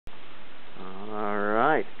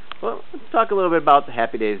talk a little bit about the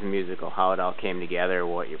Happy Days the musical, how it all came together,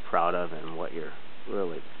 what you're proud of, and what you're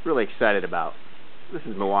really excited about. This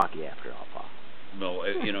is Milwaukee, after all, Paul. No,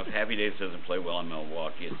 if Happy Days doesn't play well in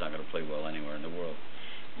Milwaukee, it's not going to play well anywhere in the world.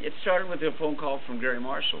 It started with a phone call from Gary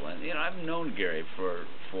Marshall, and I've known Gary for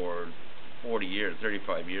 40 years,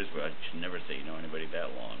 35 years. But I should never say you know anybody that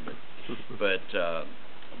long, but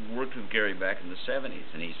worked with Gary back in the '70s,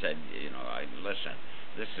 and he said, listen,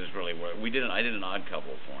 this is really what I did an Odd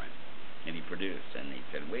Couple for him, and he produced, and he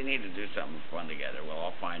said, we need to do something fun together. Well,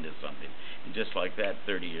 I'll find us something. And just like that,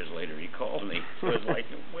 30 years later, he called me. It was like,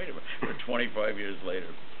 wait a minute, or 25 years later.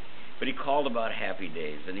 But he called about Happy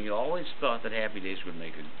Days, and he always thought that Happy Days would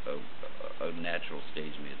make a natural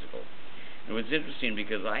stage musical. And it was interesting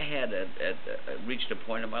because I had reached a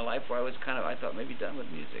point in my life where I was I thought maybe done with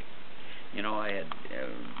music. I had,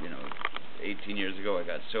 18 years ago I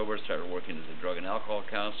got sober, started working as a drug and alcohol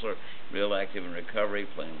counselor, real active in recovery,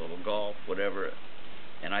 playing a little golf, whatever.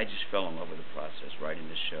 And I just fell in love with the process, writing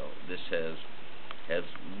the show. This has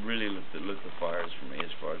really lit the fires for me as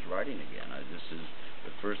far as writing again. This is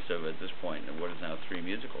the first of, at this point, what is now 3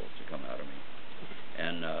 musicals to come out of me.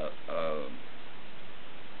 And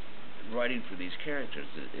writing for these characters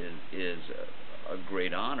is a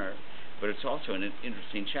great honor, but it's also an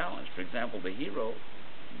interesting challenge. For example, the hero,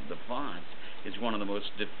 the Fonz, is one of the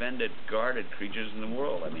most defended, guarded creatures in the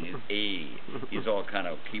world. I mean, he's all kind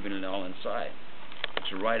of keeping it all inside. But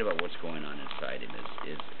to write about what's going on inside him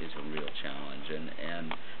is a real challenge.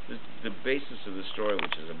 And the basis of the story,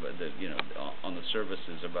 which is about, on the surface,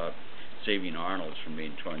 is about saving Arnold's from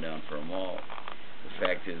being torn down for a mall. The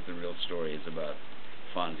fact is, the real story is about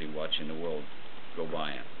Fonzie watching the world go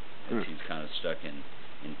by him, as he's kind of stuck in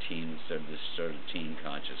this sort of teen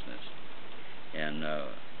consciousness, and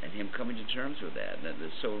him coming to terms with that.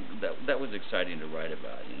 So that was exciting to write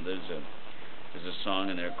about. There's a song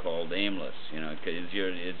in there called Aimless. Is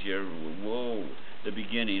your whoa the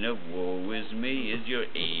beginning of woe is me? Is your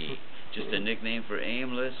just a nickname for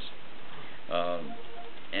aimless?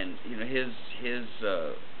 And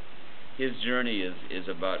his journey is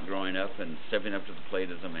about growing up and stepping up to the plate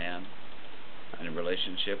as a man in a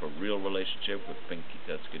relationship, a real relationship with Pinky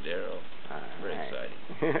Tuscadero. Very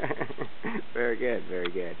exciting. Very good, very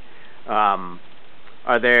good. Are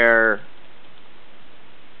there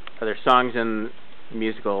songs in the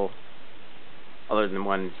musical other than the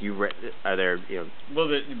ones you've written? Are there, Well,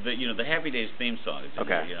 the Happy Days theme song.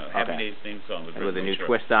 Happy Days theme song was with a new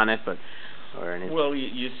twist on it, but. Well,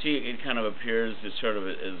 you see, it kind of appears as sort of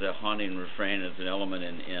as a haunting refrain, as an element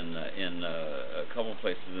in a couple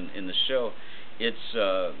places in the show. It's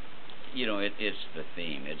it's the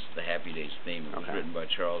theme. It's the Happy Days theme. It was written by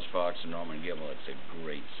Charles Fox and Norman Gibbs. It's a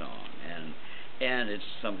great song, and it's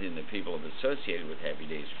something that people have associated with Happy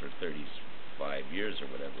Days for 35 years or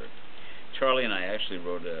whatever. Charlie and I actually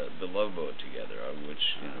wrote the Love Boat together,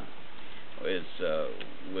 which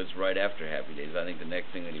was right after Happy Days. I think the next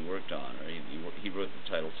thing that he worked on, or he wrote the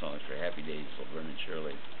title songs for Happy Days, Laverne and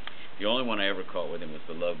Shirley. The only one I ever caught with him was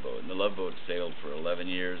the Love Boat, and the Love Boat sailed for 11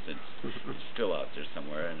 years. It's still out there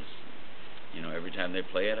somewhere, and every time they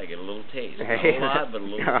play it, I get a little taste. Not a lot, but a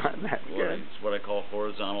little. It's what I call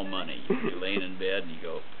horizontal money. You're laying in bed and you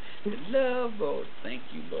go, the Love Boat. Thank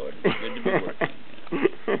you, Lord. It's good to be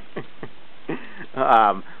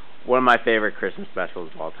working. One of my favorite Christmas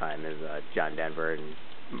specials of all time is John Denver and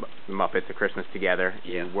Muppets A Christmas Together.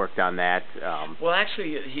 Yeah. You worked on that. Well,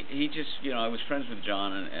 actually, he just, I was friends with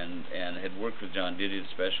John and had worked with John, did his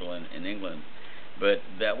special in England. But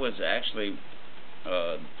that was actually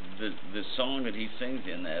the song that he sings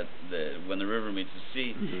in that, When the River Meets the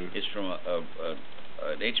Sea, is from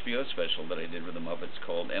an HBO special that I did with the Muppets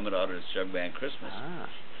called Emmett Otter's Jug Band Christmas.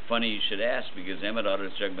 Funny you should ask, because Emmett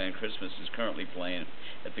Otter's Jug Band Christmas is currently playing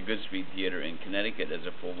at the Goodspeed Theater in Connecticut as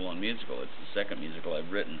a full-blown musical. It's the second musical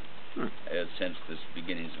I've written since the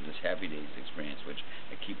beginnings of this Happy Days experience, which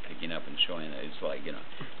I keep picking up and showing. It's like, you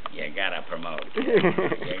gotta promote.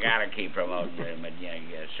 You gotta keep promoting them, but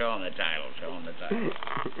show them the title,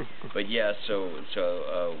 But yeah, so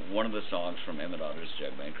one of the songs from Emmett Otter's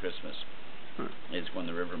Jug Band Christmas is When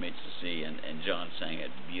the River Meets the Sea, and John sang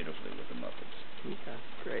it beautifully with the Muppets. Okay,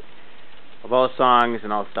 great. Of all the songs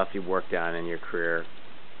and all the stuff you've worked on in your career,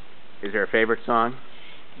 is there a favorite song?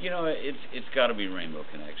 It's got to be Rainbow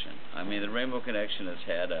Connection. I mean, the Rainbow Connection has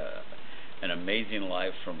had an amazing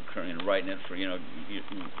life from writing it for,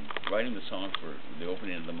 writing the song for the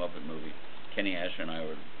opening of the Muppet Movie. Kenny Asher and I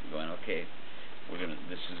were going, okay,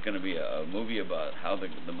 this is going to be a movie about how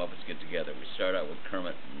the Muppets get together. We start out with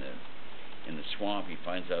Kermit in the swamp. He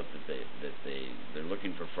finds out that they're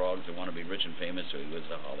looking for frogs that want to be rich and famous, so he goes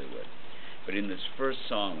to Hollywood. But in this first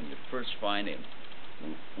song, when you first find him,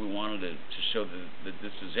 we wanted to show that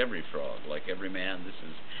this is every frog, like every man. This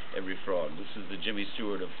is every frog. This is the Jimmy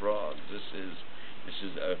Stewart of frogs. This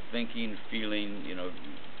is a thinking, feeling,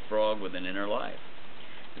 frog with an inner life.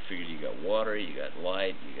 You figure you got water, you got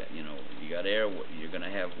light, you got air. You're gonna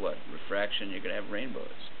have what? Refraction. You're gonna have rainbows.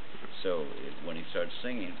 So when he starts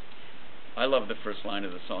singing, I love the first line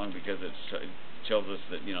of the song because it tells us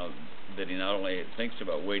that that he not only thinks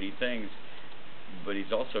about weighty things, but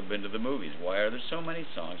he's also been to the movies. Why are there so many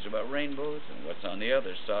songs about rainbows and what's on the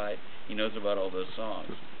other side? He knows about all those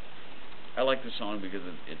songs. I like the song because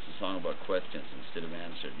it's a song about questions instead of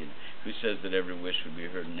answered. Who says that every wish would be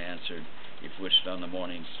heard and answered if wished on the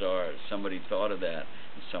morning stars? Somebody thought of that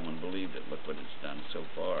and someone believed it. Look what it's done so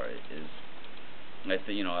far. I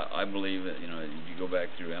believe that, if you go back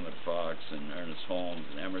through Emmett Fox and Ernest Holmes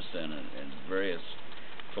and Emerson and various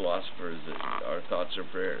philosophers, that our thoughts are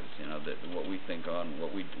prayers. That what we think on,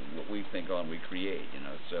 what we think on, we create.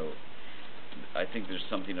 So I think there's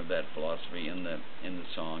something of that philosophy in the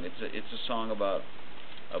song. It's a song about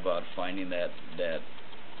finding that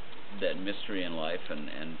mystery in life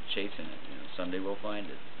and chasing it. Someday we'll find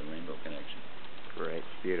it, the rainbow connection. Great,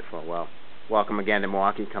 beautiful. Well, welcome again to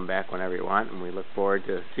Milwaukee. Come back whenever you want, and we look forward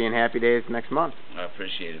to seeing Happy Days next month. I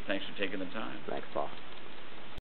appreciate it. Thanks for taking the time. Thanks, Paul.